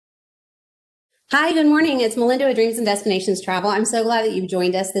Hi, good morning. It's Melinda with Dreams and Destinations Travel. I'm so glad that you've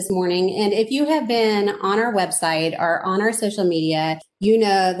joined us this morning. And if you have been on our website or on our social media, you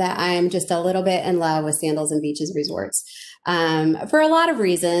know that I am just a little bit in love with Sandals and Beaches Resorts for a lot of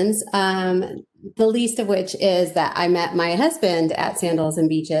reasons. The least of which is that I met my husband at Sandals and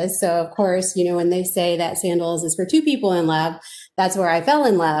Beaches. So, of course, you know, when they say that Sandals is for two people in love, that's where I fell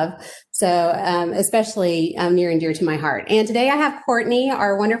in love. So, especially near and dear to my heart. And today I have Courtney,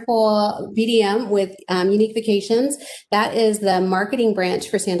 our wonderful BDM with Unique Vacations. That is the marketing branch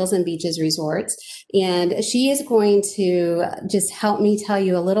for Sandals and Beaches Resorts. And she is going to just help me tell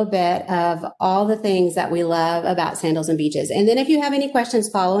you a little bit of all the things that we love about Sandals and Beaches. And then if you have any questions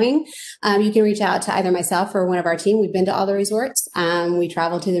following, you can reach out to either myself or one of our team. We've been to all the resorts. We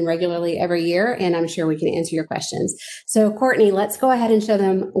travel to them regularly every year, and I'm sure we can answer your questions. So, Courtney, let's go ahead and show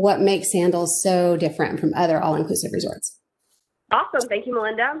them what makes Sandals so different from other all-inclusive resorts. Awesome. Thank you,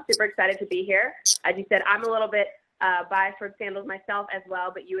 Melinda. I'm super excited to be here. As you said, I'm a little bit biased towards Sandals myself as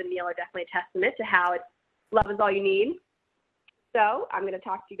well, but you and Neil are definitely a testament to how it's love is all you need. So I'm going to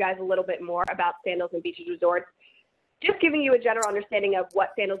talk to you guys a little bit more about Sandals and Beaches Resorts, just giving you a general understanding of what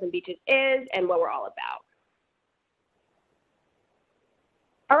Sandals and Beaches is and what we're all about.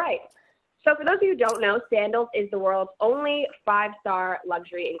 All right. So for those of you who don't know, Sandals is the world's only 5-star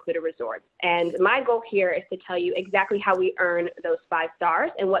luxury included resort. And my goal here is to tell you exactly how we earn those 5 stars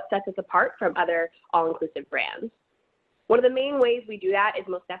and what sets us apart from other all-inclusive brands. One of the main ways we do that is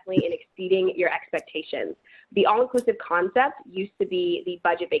most definitely in exceeding your expectations. The all-inclusive concept used to be the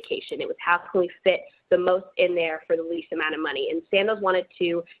budget vacation. It was how can we fit the most in there for the least amount of money. And Sandals wanted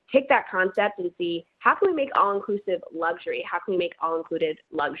to take that concept and see how can we make all-inclusive luxury? How can we make all-included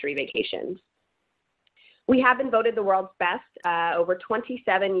luxury vacations? We have been voted the world's best over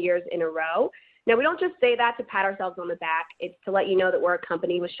 27 years in a row. Now, we don't just say that to pat ourselves on the back. It's to let you know that we're a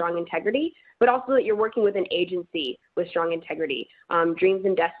company with strong integrity, but also that you're working with an agency with strong integrity. Dreams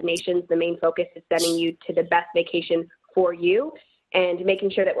and Destinations, the main focus is sending you to the best vacation for you and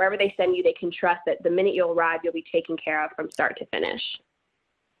making sure that wherever they send you, they can trust that the minute you'll arrive, you'll be taken care of from start to finish.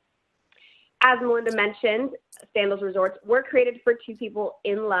 As Melinda mentioned, Sandals Resorts were created for two people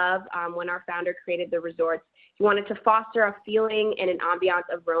in love. When our founder created the resorts, he wanted to foster a feeling and an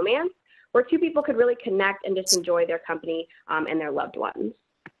ambiance of romance where two people could really connect and just enjoy their company and their loved ones.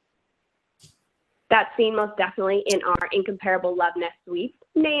 That's seen most definitely in our incomparable Love Nest suites,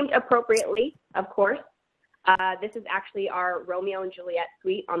 named appropriately, of course. This is actually our Romeo and Juliet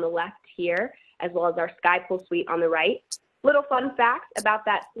suite on the left here, as well as our Sky Pool suite on the right. Little fun fact about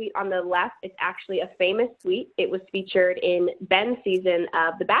that suite on the left, it's actually a famous suite. It was featured in Ben's season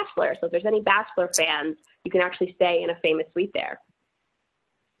of The Bachelor. So if there's any Bachelor fans, you can actually stay in a famous suite there.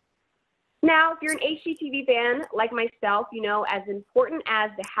 Now, if you're an HGTV fan like myself, you know, as important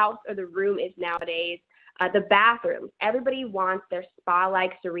as the house or the room is nowadays, the bathrooms, everybody wants their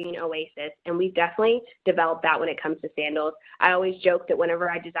spa-like serene oasis, and we've definitely developed that when it comes to Sandals. I always joke that whenever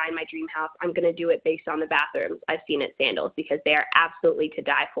I design my dream house, I'm going to do it based on the bathrooms I've seen at Sandals because they are absolutely to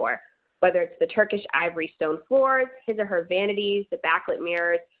die for. Whether it's the Turkish ivory stone floors, his or her vanities, the backlit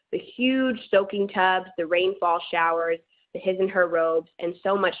mirrors, the huge soaking tubs, the rainfall showers, the his and her robes, and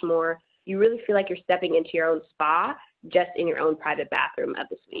so much more, you really feel like you're stepping into your own spa just in your own private bathroom of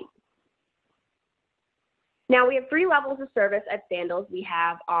the suite. Now, we have 3 levels of service at Sandals. We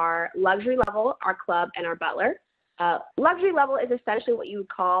have our luxury level, our club, and our butler. Luxury level is essentially what you would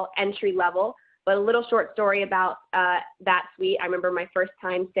call entry level, but a little short story about that suite. I remember my first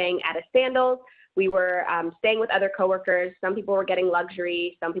time staying at a Sandals. We were staying with other coworkers. Some people were getting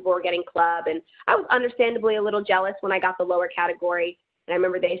luxury, some people were getting club, and I was understandably a little jealous when I got the lower category. And I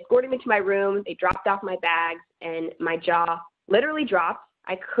remember they escorted me to my room, they dropped off my bags, and my jaw literally dropped.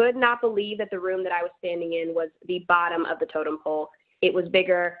 I could not believe that the room that I was standing in was the bottom of the totem pole. It was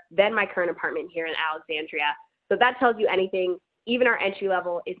bigger than my current apartment here in Alexandria. So that tells you anything. Even our entry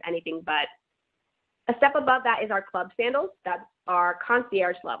level is anything but. A step above that is our club Sandals. That's our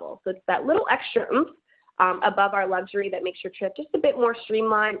concierge level. So it's that little extra oomph above our luxury that makes your trip just a bit more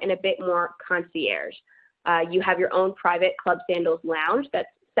streamlined and a bit more concierge. You have your own private Club Sandals lounge that's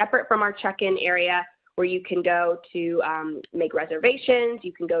separate from our check-in area where you can go to make reservations,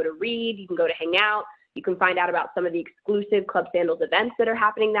 you can go to read, you can go to hang out, you can find out about some of the exclusive Club Sandals events that are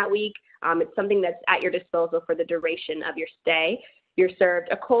happening that week. It's something that's at your disposal for the duration of your stay. You're served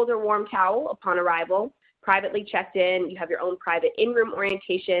a cold or warm towel upon arrival, privately checked in, you have your own private in-room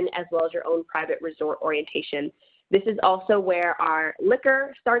orientation as well as your own private resort orientation. This is also where our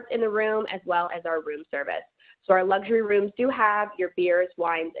liquor starts in the room as well as our room service. So our luxury rooms do have your beers,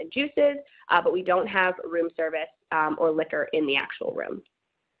 wines, and juices, but we don't have room service or liquor in the actual room.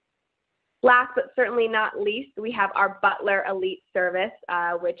 Last but certainly not least, we have our Butler Elite Service,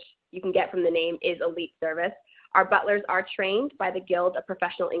 which you can get from the name is Elite Service. Our butlers are trained by the Guild of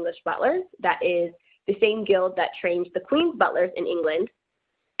Professional English Butlers. That is the same guild that trains the Queen's butlers in England.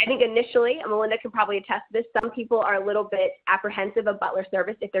 I think initially, and Melinda can probably attest to this, some people are a little bit apprehensive of butler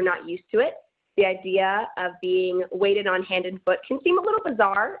service if they're not used to it. The idea of being waited on hand and foot can seem a little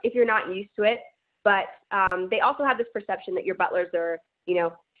bizarre if you're not used to it, but they also have this perception that your butlers are,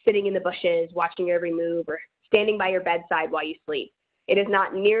 sitting in the bushes, watching your every move, or standing by your bedside while you sleep. It is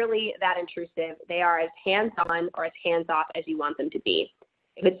not nearly that intrusive. They are as hands-on or as hands-off as you want them to be.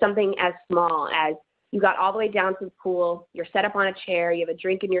 If it's something as small as you got all the way down to the pool, you're set up on a chair, you have a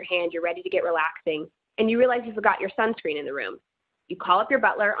drink in your hand, you're ready to get relaxing, and you realize you forgot your sunscreen in the room. You call up your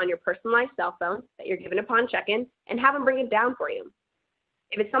butler on your personalized cell phone that you're given upon check-in and have them bring it down for you.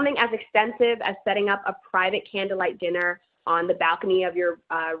 If it's something as extensive as setting up a private candlelight dinner on the balcony of your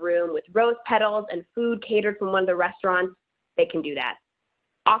room with rose petals and food catered from one of the restaurants, they can do that.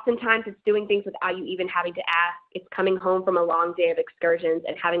 Oftentimes, it's doing things without you even having to ask. It's coming home from a long day of excursions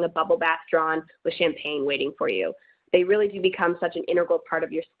and having a bubble bath drawn with champagne waiting for you. They really do become such an integral part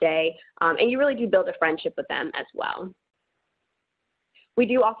of your stay, and you really do build a friendship with them as well. We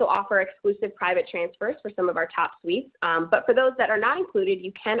do also offer exclusive private transfers for some of our top suites, but for those that are not included,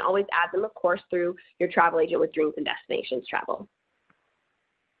 you can always add them, of course, through your travel agent with Dreams and Destinations Travel.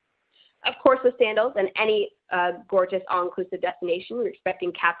 Of course, with Sandals and any gorgeous all-inclusive destination, we're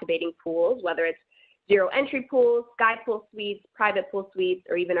expecting captivating pools, whether it's zero entry pools, sky pool suites, private pool suites,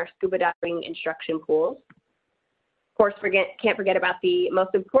 or even our scuba diving instruction pools. Of course, can't forget about the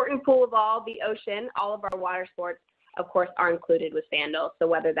most important pool of all, the ocean. All of our water sports, of course, are included with Sandals. So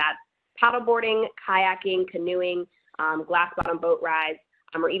whether that's paddleboarding, kayaking, canoeing, glass bottom boat rides,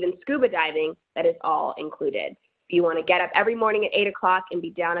 or even scuba diving, that is all included. If you want to get up every morning at 8 o'clock and be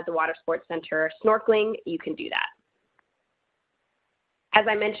down at the Water Sports Center snorkeling, you can do that. As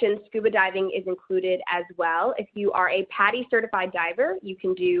I mentioned, scuba diving is included as well. If you are a PADI certified diver, you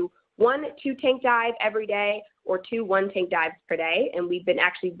can do 1 2-tank dive every day or 2 1-tank dives per day. And we've been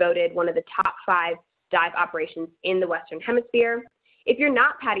actually voted one of the top 5 dive operations in the Western Hemisphere. If you're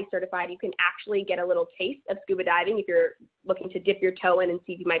not PADI certified, you can actually get a little taste of scuba diving if you're looking to dip your toe in and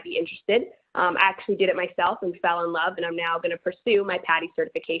see if you might be interested. I actually did it myself and fell in love, and I'm now going to pursue my PADI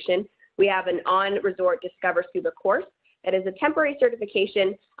certification. We have an on-resort Discover Scuba course that is a temporary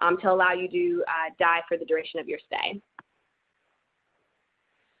certification to allow you to dive for the duration of your stay.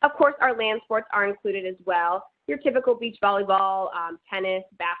 Of course, our land sports are included as well. Your typical beach volleyball, tennis,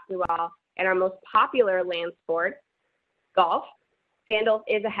 basketball, and our most popular land sport, golf. Sandals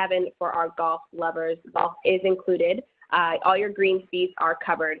is a heaven for our golf lovers. Golf is included. All your green fees are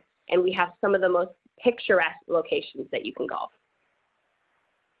covered, and we have some of the most picturesque locations that you can golf.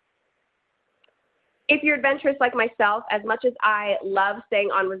 If you're adventurous like myself, as much as I love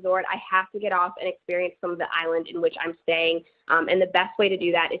staying on resort, I have to get off and experience some of the island in which I'm staying, and the best way to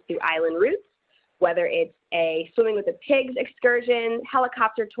do that is through island routes, whether it's a swimming with the pigs excursion,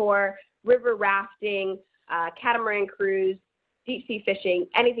 helicopter tour, river rafting, catamaran cruise, deep sea fishing,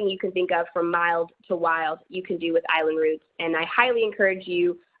 anything you can think of from mild to wild, you can do with island routes. And I highly encourage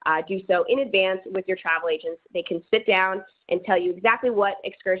you do so in advance with your travel agents. They can sit down and tell you exactly what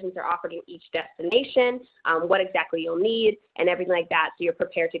excursions are offered in each destination, what exactly you'll need, and everything like that, so you're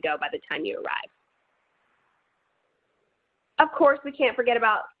prepared to go by the time you arrive. Of course, we can't forget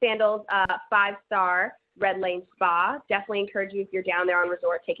about Sandals' 5-star Red Lane Spa. Definitely encourage you, if you're down there on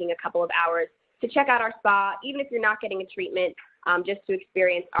resort, taking a couple of hours to check out our spa, even if you're not getting a treatment, just to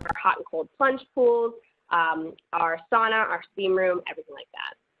experience our hot and cold plunge pools, our sauna, our steam room, everything like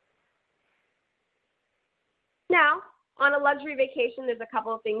that. Now, on a luxury vacation, there's a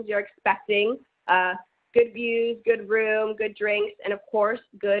couple of things you're expecting. Good views, good room, good drinks, and of course,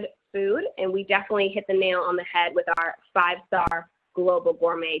 good food. And we definitely hit the nail on the head with our 5-star global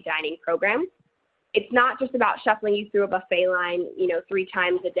gourmet dining program. It's not just about shuffling you through a buffet line, 3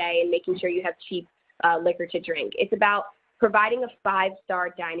 times a day and making sure you have cheap liquor to drink. It's about providing a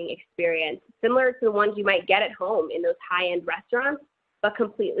 5-star dining experience, similar to the ones you might get at home in those high-end restaurants, but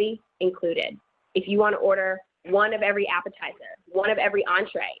completely included. If you want to order one of every appetizer, one of every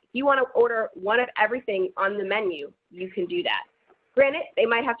entree, if you want to order one of everything on the menu, you can do that. Granted, they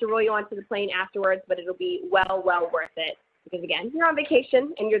might have to roll you onto the plane afterwards, but it'll be well worth it because, again, you're on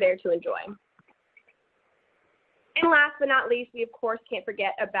vacation and you're there to enjoy. And last but not least, we, of course, can't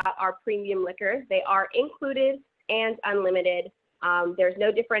forget about our premium liquors. They are included and unlimited. There's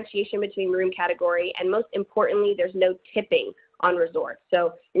no differentiation between room category, and most importantly, there's no tipping on resorts.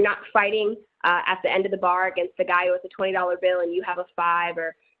 So you're not fighting at the end of the bar against the guy with a $20 bill and you have a 5,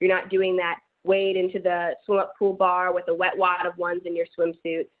 or you're not doing that wade into the swim-up pool bar with a wet wad of ones in your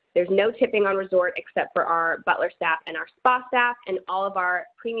swimsuit. There's no tipping on resort except for our butler staff and our spa staff, and all of our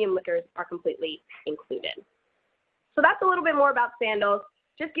premium liquors are completely included. So that's a little bit more about Sandals,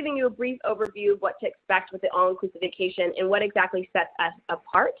 just giving you a brief overview of what to expect with the all-inclusive vacation and what exactly sets us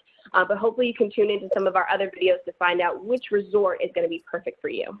apart. But hopefully you can tune into some of our other videos to find out which resort is going to be perfect for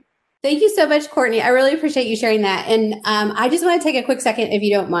you. Thank you so much, Courtney. I really appreciate you sharing that. And I just want to take a quick second, if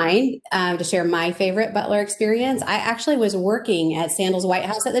you don't mind, to share my favorite butler experience. I actually was working at Sandals White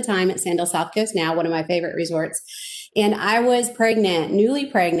House at the time, at Sandals South Coast now, one of my favorite resorts. And I was pregnant, newly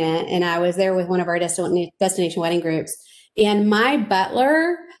pregnant, and I was there with one of our destination wedding groups. And my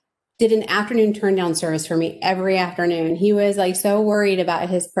butler did an afternoon turn down service for me every afternoon. He was like so worried about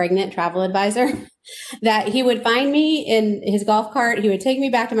his pregnant travel advisor that he would find me in his golf cart. He would take me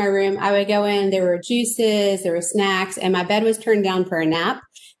back to my room. I would go in, there were juices, there were snacks, and my bed was turned down for a nap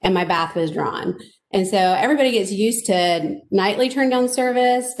and my bath was drawn. And so everybody gets used to nightly turn down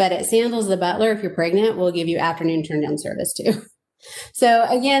service, but at Sandals, the butler, if you're pregnant, will give you afternoon turn down service too. So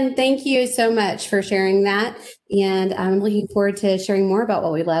again, thank you so much for sharing that. And I'm looking forward to sharing more about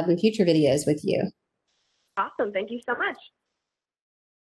what we love in future videos with you. Awesome. Thank you so much.